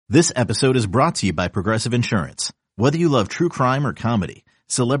This episode is brought to you by Progressive Insurance. Whether you love true crime or comedy,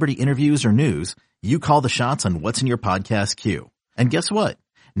 celebrity interviews or news, you call the shots on what's in your podcast queue. And guess what?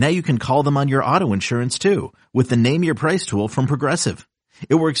 Now you can call them on your auto insurance too with the Name Your Price tool from Progressive.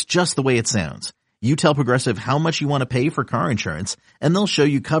 It works just the way it sounds. You tell Progressive how much you want to pay for car insurance, and they'll show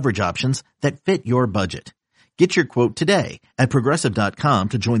you coverage options that fit your budget. Get your quote today at Progressive.com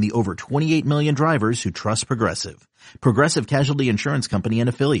to join the over 28 million drivers who trust Progressive. Progressive Casualty Insurance Company and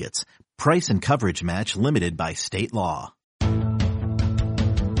Affiliates. Price and coverage match limited by state law.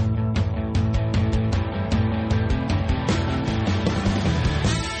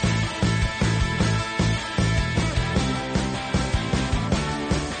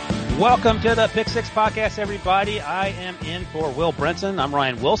 Welcome to the Pick Six Podcast, everybody. I am in for Will Brinson. I'm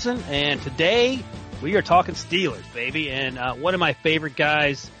Ryan Wilson, and today we are talking Steelers, baby. And one of my favorite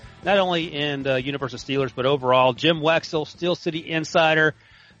guys, not only in the universe of Steelers, but overall, Jim Wexell, Steel City Insider.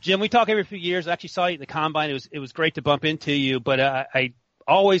 Jim, we talk every few years. I actually saw you at the Combine. It was great to bump into you, but I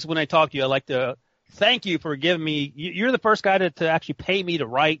always, when I talk to you, I like to thank you for giving me – you're the first guy to actually pay me to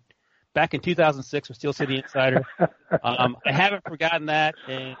write back in 2006 with Steel City Insider. I haven't forgotten that,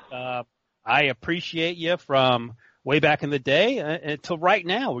 and I appreciate you from way back in the day until right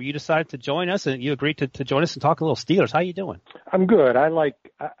now, where you decided to join us and you agreed to join us and talk a little Steelers. How you doing? I'm good. I like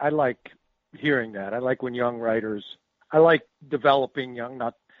hearing that. I like when young writers. I like developing young.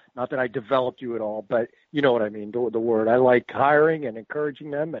 Not that I developed you at all, but you know what I mean. The word. I like hiring and encouraging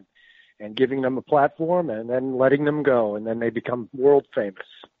them and giving them a platform and then letting them go, and then they become world famous.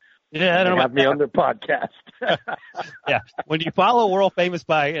 Yeah, I don't know. Have me on their podcast. Yeah, when you follow world famous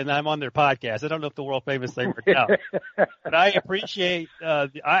and I'm on their podcast, I don't know if the world famous thing worked out, but I appreciate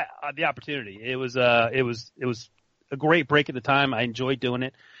the opportunity. It was a great break at the time. I enjoyed doing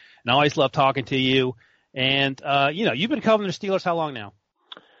it, and I always love talking to you. And you've been covering the Steelers how long now?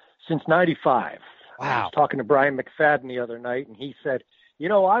 Since '95. Wow. I was talking to Brian McFadden the other night, and he said,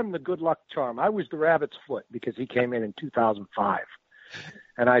 I'm the good luck charm. I was the rabbit's foot because he came in 2005.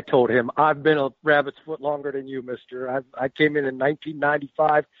 And I told him, I've been a rabbit's foot longer than you, mister. I came in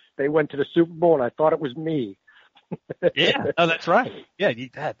 1995. They went to the Super Bowl, and I thought it was me. Yeah, no, that's right. Yeah,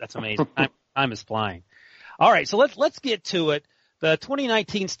 that's amazing. Time is flying. All right, so let's get to it. The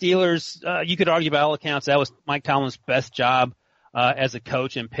 2019 Steelers, you could argue by all accounts that was Mike Tomlin's best job as a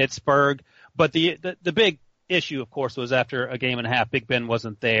coach in Pittsburgh. But the big issue, of course, was after a game and a half, Big Ben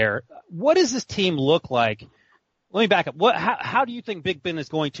wasn't there. What does this team look like? Let me back up. How do you think Big Ben is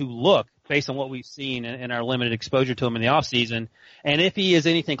going to look based on what we've seen in our limited exposure to him in the offseason? And if he is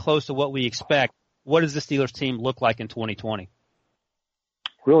anything close to what we expect, what does the Steelers team look like in 2020?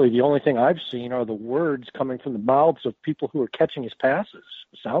 Really, the only thing I've seen are the words coming from the mouths of people who are catching his passes.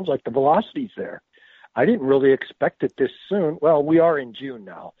 It sounds like the velocity's there. I didn't really expect it this soon. Well, we are in June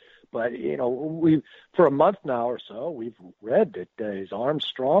now, but we for a month now or so, we've read that his arm's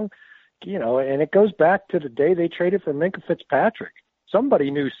strong. And it goes back to the day they traded for Minkah Fitzpatrick. Somebody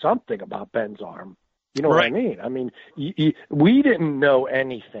knew something about Ben's arm. You know what I mean? I mean, we didn't know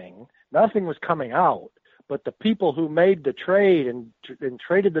anything. Nothing was coming out. But the people who made the trade and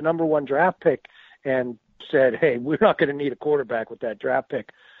traded the number one draft pick and said, hey, we're not going to need a quarterback with that draft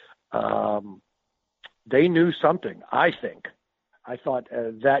pick, they knew something, I think. I thought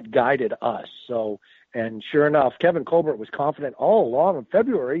that guided us. And sure enough, Kevin Colbert was confident all along. In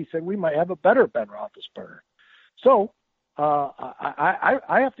February, he said we might have a better Ben Roethlisberger. So I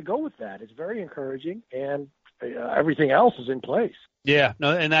have to go with that. It's very encouraging, and everything else is in place. Yeah,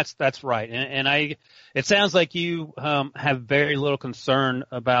 no, and that's right. And it sounds like you have very little concern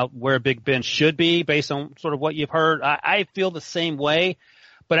about where Big Ben should be based on sort of what you've heard. I feel the same way,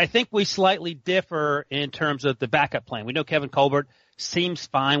 but I think we slightly differ in terms of the backup plan. We know Kevin Colbert seems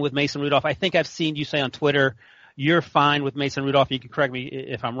fine with Mason Rudolph. I think I've seen you say on Twitter you're fine with Mason Rudolph. You can correct me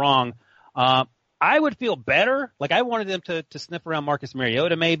if I'm wrong. I would feel better. Like I wanted them to sniff around Marcus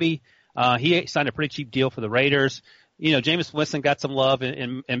Mariota maybe. He signed a pretty cheap deal for the Raiders. Jameis Winston got some love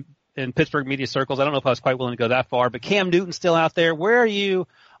in Pittsburgh media circles. I don't know if I was quite willing to go that far, but Cam Newton's still out there. Where are you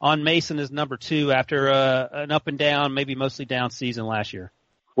on Mason as number 2 after an up and down, maybe mostly down season last year?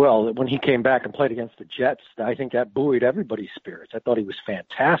 Well, when he came back and played against the Jets, I think that buoyed everybody's spirits. I thought he was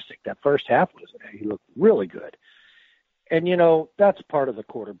fantastic. That first half he looked really good. And, that's part of the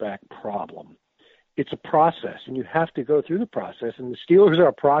quarterback problem. It's a process, and you have to go through the process, and the Steelers are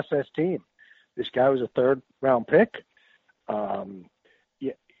a process team. This guy was a third-round pick. They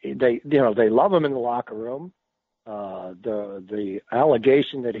love him in the locker room. The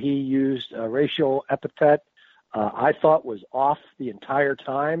allegation that he used a racial epithet I thought was off the entire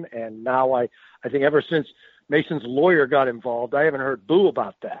time. And now I think ever since Mason's lawyer got involved. I haven't heard boo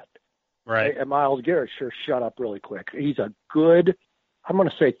about that. Right. And Myles Garrett sure shut up really quick. He's a good, I'm going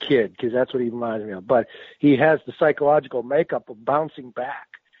to say kid because that's what he reminds me of, but he has the psychological makeup of bouncing back.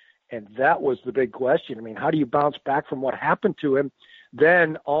 And that was the big question. I mean, how do you bounce back from what happened to him?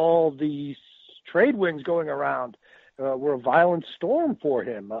 Then all these trade winds going around were a violent storm for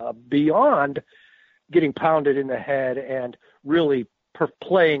him, beyond getting pounded in the head and really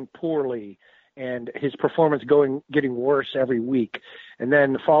playing poorly and his performance getting worse every week. And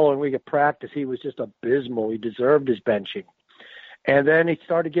then the following week of practice, he was just abysmal. He deserved his benching. And then he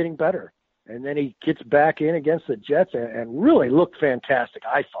started getting better. And then he gets back in against the Jets and really looked fantastic,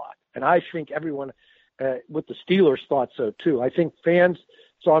 I thought. And I think everyone with the Steelers thought so too. I think fans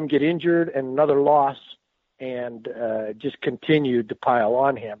saw him get injured and another loss and just continued to pile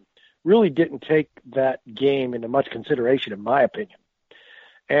on him. Really didn't take that game into much consideration, in my opinion.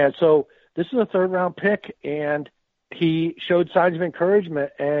 And so this is a third-round pick, and he showed signs of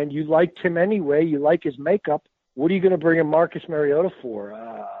encouragement, and you liked him anyway. You like his makeup. What are you going to bring in Marcus Mariota for?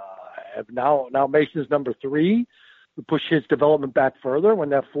 Now Mason's number 3. We push his development back further. When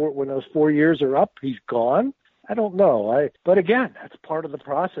those 4 years are up, he's gone. I don't know. But again, that's part of the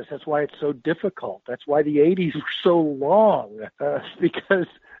process. That's why it's so difficult. That's why the 80s were so long, because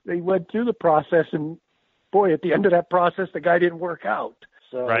they went through the process, and boy, at the end of that process, the guy didn't work out.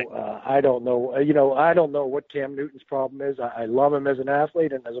 So right. I don't know. I don't know what Cam Newton's problem is. I love him as an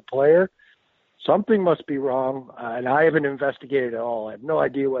athlete and as a player. Something must be wrong, and I haven't investigated at all. I have no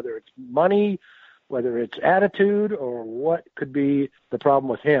idea whether it's money, whether it's attitude, or what could be the problem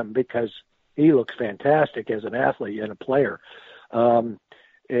with him, because he looks fantastic as an athlete and a player. And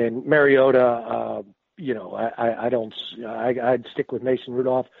Mariota, I'd stick with Mason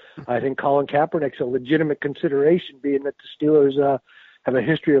Rudolph. I think Colin Kaepernick's a legitimate consideration, being that the Steelers have a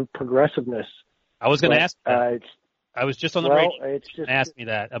history of progressiveness. I was going to ask that. I was just on the radio and asked me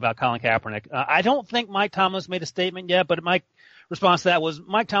that about Colin Kaepernick. I don't think Mike Tomlin's made a statement yet, but my response to that was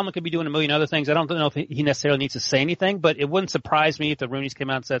Mike Tomlin could be doing a million other things. I don't know if he necessarily needs to say anything, but it wouldn't surprise me if the Rooneys came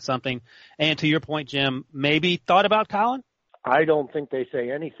out and said something. And to your point, Jim, maybe thought about Colin? I don't think they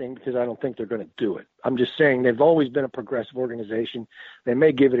say anything because I don't think they're going to do it. I'm just saying they've always been a progressive organization. They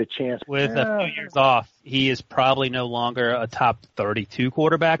may give it a chance. With a few years off, he is probably no longer a top 32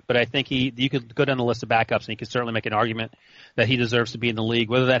 quarterback, but I think you could go down the list of backups and you could certainly make an argument that he deserves to be in the league.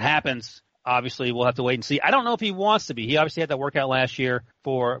 Whether that happens, obviously we'll have to wait and see. I don't know if he wants to be. He obviously had that workout last year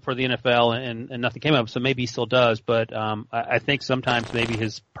for the NFL and nothing came up, so maybe he still does, but I think sometimes maybe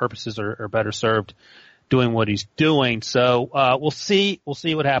his purposes are better served doing what he's doing. So we'll see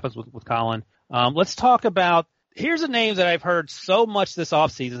what happens with Colin. Let's talk about, here's the names that I've heard so much this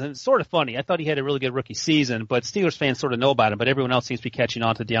offseason, and it's sort of funny. I thought he had a really good rookie season, but Steelers fans sort of know about him, but everyone else seems to be catching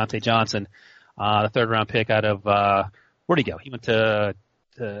on to Deontay Johnson, the third-round pick out of where'd he go? He went to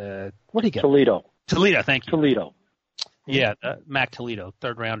where'd he go? Toledo, thank you. Toledo. Yeah, Mac Toledo,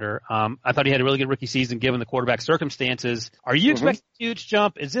 third-rounder. I thought he had a really good rookie season given the quarterback circumstances. Are you expecting a huge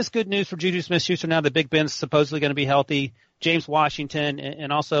jump? Is this good news for Juju Smith-Schuster now that Big Ben's supposedly going to be healthy? James Washington,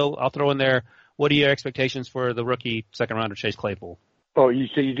 and also I'll throw in there, what are your expectations for the rookie second-rounder Chase Claypool? Oh, you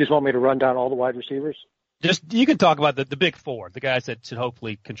just want me to run down all the wide receivers? You can talk about the big four, the guys that should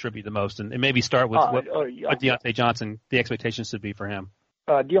hopefully contribute the most, and maybe start with what Deontay Johnson, the expectations should be for him.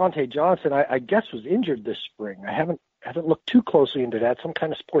 Deontay Johnson, I guess, was injured this spring. I haven't looked too closely into that. Some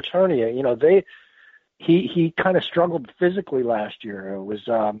kind of sports hernia. He kind of struggled physically last year. It was,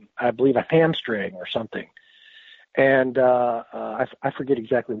 I believe, a hamstring or something. And I forget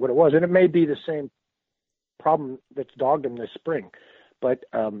exactly what it was. And it may be the same problem that's dogged him this spring. But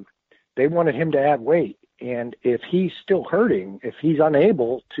they wanted him to add weight. And if he's still hurting, if he's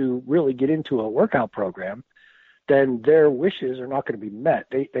unable to really get into a workout program, then their wishes are not going to be met.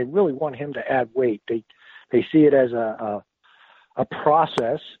 They really want him to add weight. They see it as a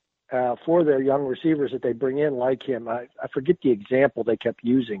process for their young receivers that they bring in like him. I forget the example they kept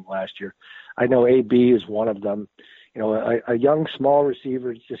using last year. I know AB is one of them. A young, small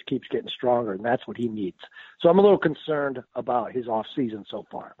receiver just keeps getting stronger, and that's what he needs. So I'm a little concerned about his off season so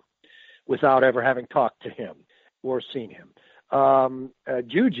far without ever having talked to him or seen him.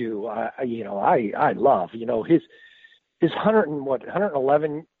 Juju, I love, his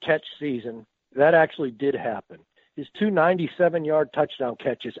 111 catch season. That actually did happen. His 297-yard touchdown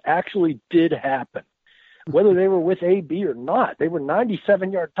catches actually did happen. Whether they were with AB or not, they were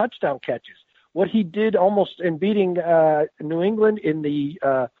 97-yard touchdown catches. What he did almost in beating New England in the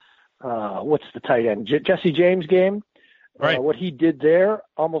what's the tight end, Jesse James game, right. What he did there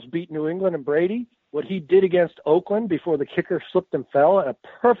almost beat New England and Brady. What he did against Oakland before the kicker slipped and fell, a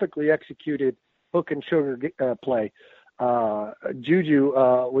perfectly executed hook and sugar play. Juju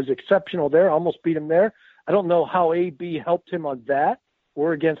was exceptional there, almost beat him there. I don't know how AB helped him on that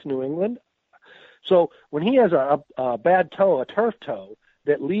or against New England. So when he has a bad toe, a turf toe,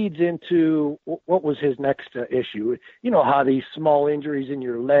 that leads into what was his next issue. You know how these small injuries in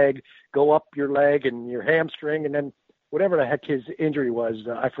your leg go up your leg and your hamstring, and then whatever the heck his injury was,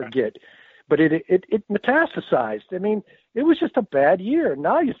 I forget. But it metastasized. I mean, it was just a bad year.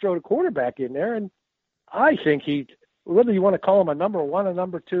 Now you throw the quarterback in there, and I think whether you want to call him a number one or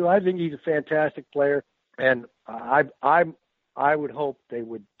number two, I think he's a fantastic player, and I would hope they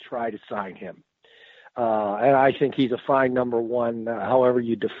would try to sign him. And I think he's a fine number one, however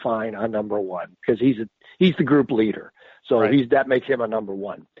you define a number one, because he's the group leader. So right. That makes him a number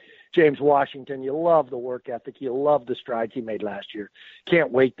one. James Washington, you love the work ethic. You love the strides he made last year.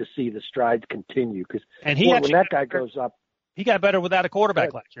 Can't wait to see the strides continue, because when that guy goes up. He got better without a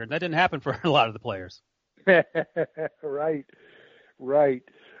quarterback last year. That didn't happen for a lot of the players. Right.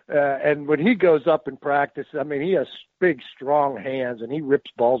 And when he goes up in practice, I mean, he has big, strong hands, and he rips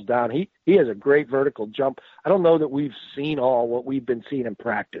balls down. He has a great vertical jump. I don't know that we've seen all what we've been seeing in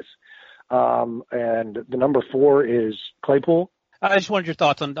practice. And the number 4 is Claypool. I just wanted your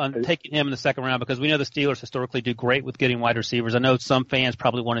thoughts on taking him in the second round, because we know the Steelers historically do great with getting wide receivers. I know some fans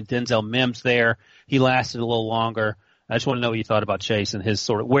probably wanted Denzel Mims there. He lasted a little longer. I just want to know what you thought about Chase and his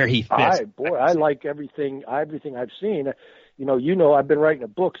sort of where he fits. I like everything I've seen. You know, I've been writing a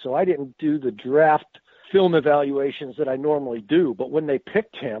book, so I didn't do the draft film evaluations that I normally do. But when they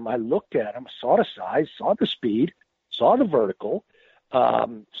picked him, I looked at him, saw the size, saw the speed, saw the vertical,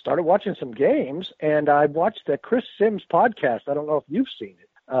 started watching some games, and I watched the Chris Sims podcast. I don't know if you've seen it,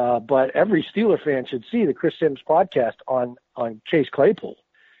 but every Steeler fan should see the Chris Sims podcast on Chase Claypool.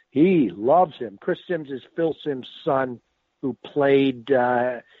 He loves him. Chris Sims is Phil Sims' son, who played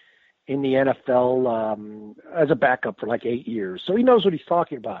in the NFL as a backup for like 8 years. So he knows what he's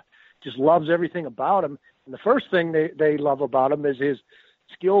talking about. Just loves everything about him. And the first thing they love about him is his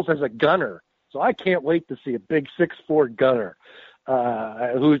skills as a gunner. So I can't wait to see a big 6'4" gunner,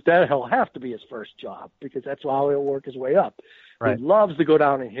 he'll have to be his first job, because that's how he'll work his way up. Right. He loves to go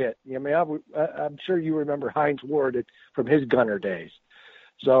down and hit. I mean, I'm sure you remember Hines Ward from his gunner days.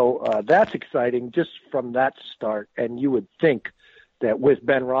 So that's exciting just from that start. And you would think that with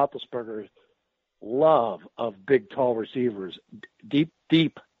Ben Roethlisberger's love of big, tall receivers,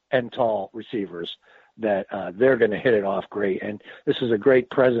 deep and tall receivers, that they're going to hit it off great. And this is a great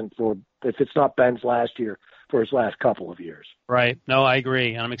present for, if it's not Ben's last year, for his last couple of years. Right. No, I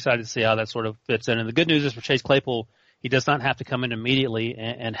agree. And I'm excited to see how that sort of fits in. And the good news is for Chase Claypool, he does not have to come in immediately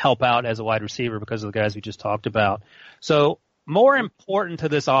and help out as a wide receiver because of the guys we just talked about. So more important to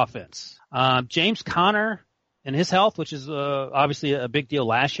this offense, James Conner and his health, which is obviously a big deal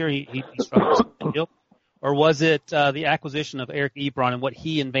last year. He struggled, or was it the acquisition of Eric Ebron and what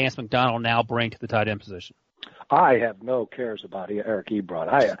he and Vance McDonald now bring to the tight end position? I have no cares about Eric Ebron.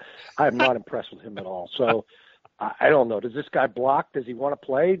 I am not impressed with him at all. So I don't know. Does this guy block? Does he want to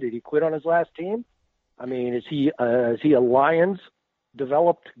play? Did he quit on his last team? I mean, is he a Lions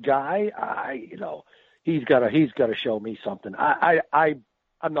developed guy? He's got to show me something. I'm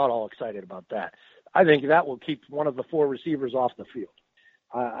not all excited about that. I think that will keep one of the 4 receivers off the field.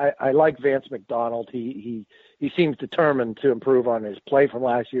 I like Vance McDonald. He seems determined to improve on his play from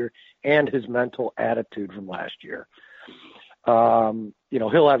last year and his mental attitude from last year.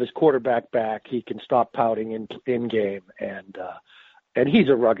 He'll have his quarterback back. He can stop pouting in game, and he's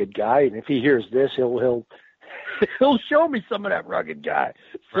a rugged guy. And if he hears this, he'll show me some of that rugged guy.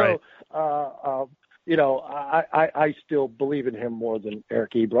 So, right. I still believe in him more than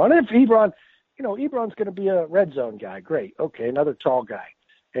Eric Ebron. And if Ebron's going to be a red zone guy, great. Okay, another tall guy.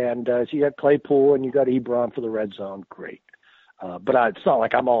 And so you got Claypool and you got Ebron for the red zone, great. But it's not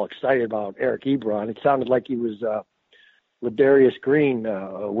like I'm all excited about Eric Ebron. It sounded like he was Ladarius Green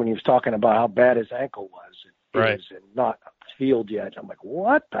when he was talking about how bad his ankle was. Right. And not healed yet. I'm like,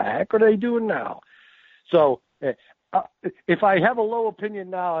 what the heck are they doing now? So if I have a low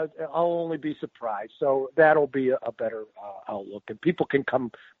opinion now, I'll only be surprised. So that'll be a better outlook. And people can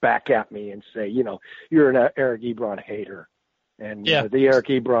come back at me and say, you're an Eric Ebron hater. And the Eric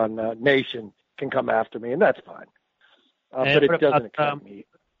Ebron nation can come after me, and that's fine. But it doesn't excite me.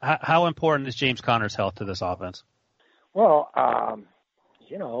 How important is James Conner's health to this offense? Well,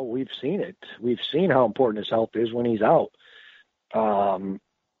 we've seen it. We've seen how important his health is when he's out.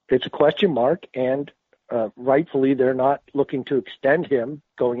 It's a question mark, and rightfully they're not looking to extend him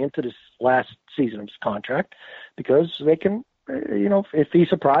going into this last season of his contract, because they can, if he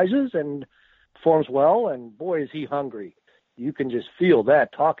surprises and performs well, and boy, is he hungry. You can just feel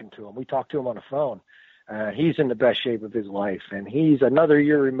that talking to him. We talked to him on the phone. He's in the best shape of his life, and he's another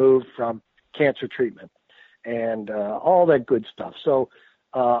year removed from cancer treatment and all that good stuff. So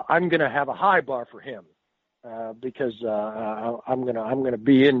I'm going to have a high bar for him because I'm going to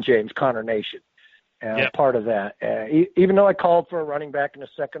be in James Conner Nation. Part of that. Even though I called for a running back in the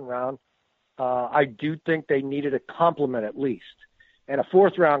second round, I do think they needed a complement at least. And a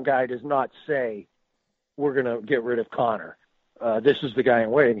fourth-round guy does not say, we're going to get rid of Connor. This is the guy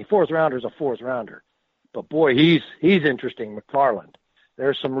in waiting. Fourth rounder is a fourth rounder. But, boy, he's interesting, McFarland.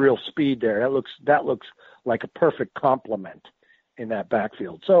 There's some real speed there. That looks like a perfect complement in that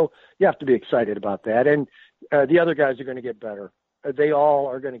backfield. So you have to be excited about that. And the other guys are going to get better. They all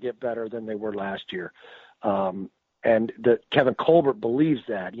are going to get better than they were last year. And Kevin Colbert believes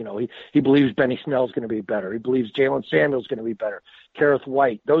that. You know, he believes Benny Snell's going to be better. He believes Jalen Samuel's going to be better. Kareth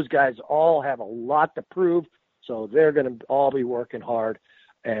White. Those guys all have a lot to prove, so they're going to all be working hard,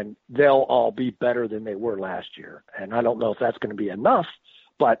 and they'll all be better than they were last year. And I don't know if that's going to be enough,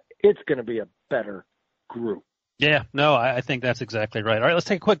 but it's going to be a better group. Yeah, no, I think that's exactly right. All right, let's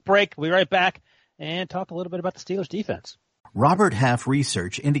take a quick break. We'll be right back and talk a little bit about the Steelers' defense. Robert Half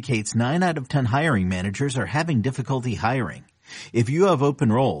research indicates 9 out of 10 hiring managers are having difficulty hiring. If you have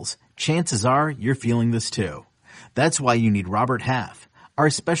open roles, chances are you're feeling this too. That's why you need Robert Half. Our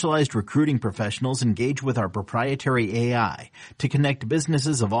specialized recruiting professionals engage with our proprietary AI to connect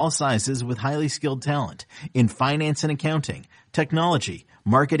businesses of all sizes with highly skilled talent in finance and accounting, technology,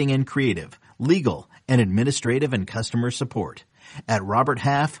 marketing and creative, legal, and administrative and customer support. At Robert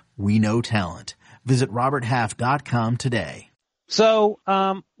Half, we know talent. Visit roberthalf.com today. So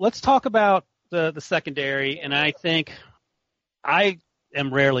let's talk about the secondary, and I think I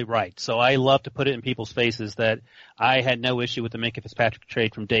am rarely right. So I love to put it in people's faces that I had no issue with the Minkah Fitzpatrick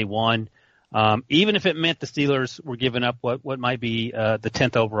trade from day one, even if it meant the Steelers were giving up what might be the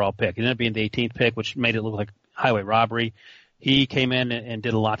 10th overall pick. It ended up being the 18th pick, which made it look like highway robbery. He came in and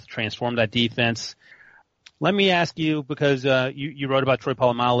did a lot to transform that defense. Let me ask you, because you wrote about Troy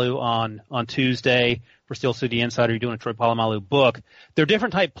Polamalu on Tuesday for Steel City Insider. You're doing a Troy Polamalu book. They're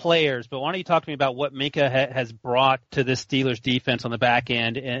different type players, but why don't you talk to me about what Minkah has brought to this Steelers defense on the back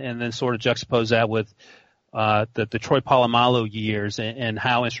end, and then sort of juxtapose that with the Troy Polamalu years and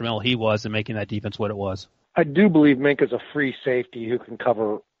how instrumental he was in making that defense what it was. I do believe Minkah's a free safety who can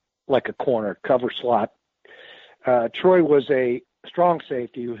cover like a corner, cover slot. Troy was a strong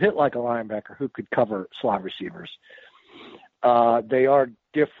safety who hit like a linebacker who could cover slot receivers. They are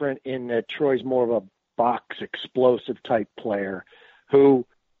different in that Troy's more of a box explosive type player who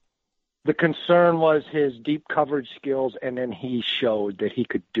the concern was his deep coverage skills, and then he showed that he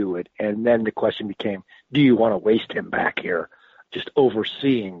could do it. And then the question became, do you want to waste him back here? Just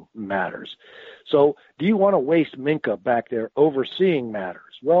overseeing matters. So do you want to waste Minkah back there overseeing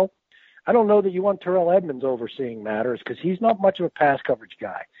matters? Well, I don't know that you want Terrell Edmonds overseeing matters because he's not much of a pass coverage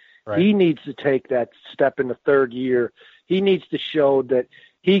guy. Right. He needs to take that step in the third year. He needs to show that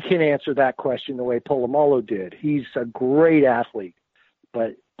he can answer that question the way Polamalu did. He's a great athlete,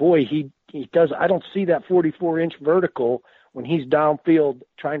 but boy, he does. I don't see that 44-inch vertical when he's downfield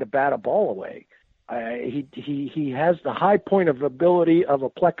trying to bat a ball away. He has the high point of ability of a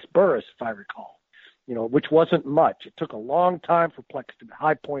Plex Burris, if I recall. You know, which wasn't much. It took a long time for Plex to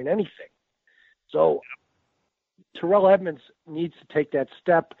high point anything. So Terrell Edmonds needs to take that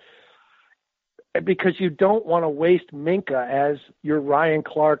step because you don't want to waste Minkah as your Ryan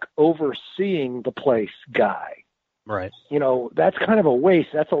Clark overseeing the place guy. Right. You know, that's kind of a waste.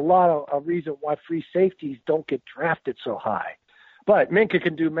 That's a lot of a reason why free safeties don't get drafted so high. But Minkah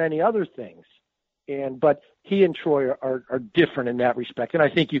can do many other things. But he and Troy are different in that respect. And I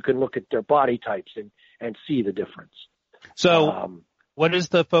think you can look at their body types and see the difference. So what is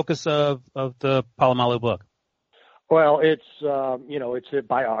the focus of the Polamalu book? Well, it's a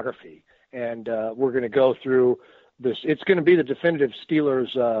biography. And we're going to go through this. It's going to be the definitive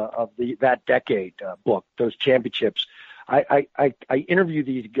Steelers of that decade book, those championships. I interview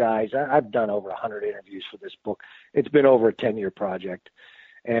these guys. I've done over 100 interviews for this book. It's been over a 10-year project.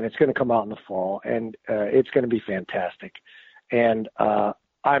 And it's going to come out in the fall, and it's going to be fantastic. And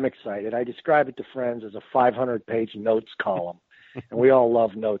I'm excited. I describe it to friends as a 500-page notes column, and we all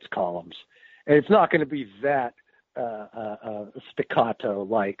love notes columns. And it's not going to be that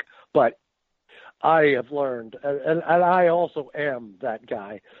staccato-like, but I have learned, and I also am that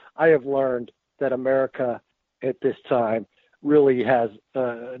guy, I have learned that America at this time really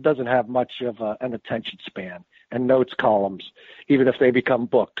doesn't have much of an attention span. And notes columns, even if they become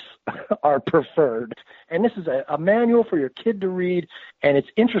books, are preferred. And this is a manual for your kid to read, and it's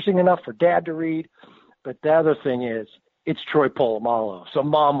interesting enough for dad to read. But the other thing is, it's Troy Polamalu. So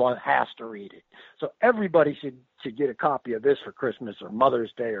Mom has to read it. So everybody should get a copy of this for Christmas or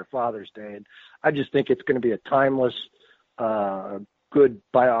Mother's Day or Father's Day. And I just think it's going to be a timeless, good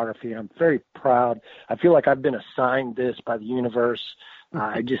biography. I'm very proud. I feel like I've been assigned this by the universe.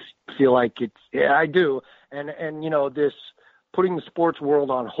 I just feel like I do. And, you know, this putting the sports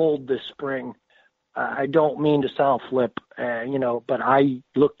world on hold this spring, I don't mean to sound flip, you know, but I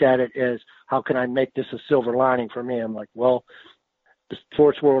looked at it as, how can I make this a silver lining for me? I'm like, well, the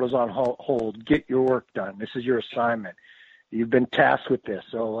sports world is on hold. Get your work done. This is your assignment. You've been tasked with this.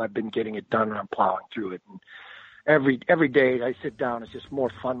 So I've been getting it done, and I'm plowing through it. And every day I sit down, it's just more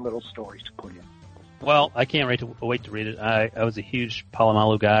fun little stories to put in. Well, I can't wait to read it. I was a huge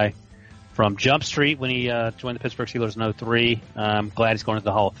Polamalu guy from Jump Street when he joined the Pittsburgh Steelers in 2003. I'm glad he's going to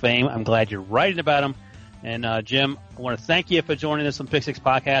the Hall of Fame. I'm glad you're writing about him. And, Jim, I want to thank you for joining us on Pick Six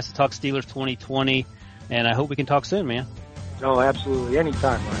Podcast to talk Steelers 2020. And I hope we can talk soon, man. Oh, absolutely.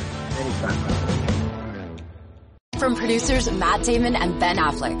 Anytime, Ryan. Anytime. From producers Matt Damon and Ben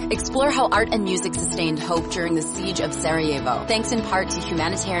Affleck, explore how art and music sustained hope during the siege of Sarajevo, thanks in part to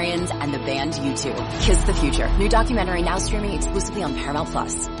humanitarians and the band U2. Kiss the Future. New documentary now streaming exclusively on Paramount+.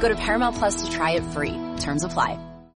 Go to Paramount+ to try it free. Terms apply.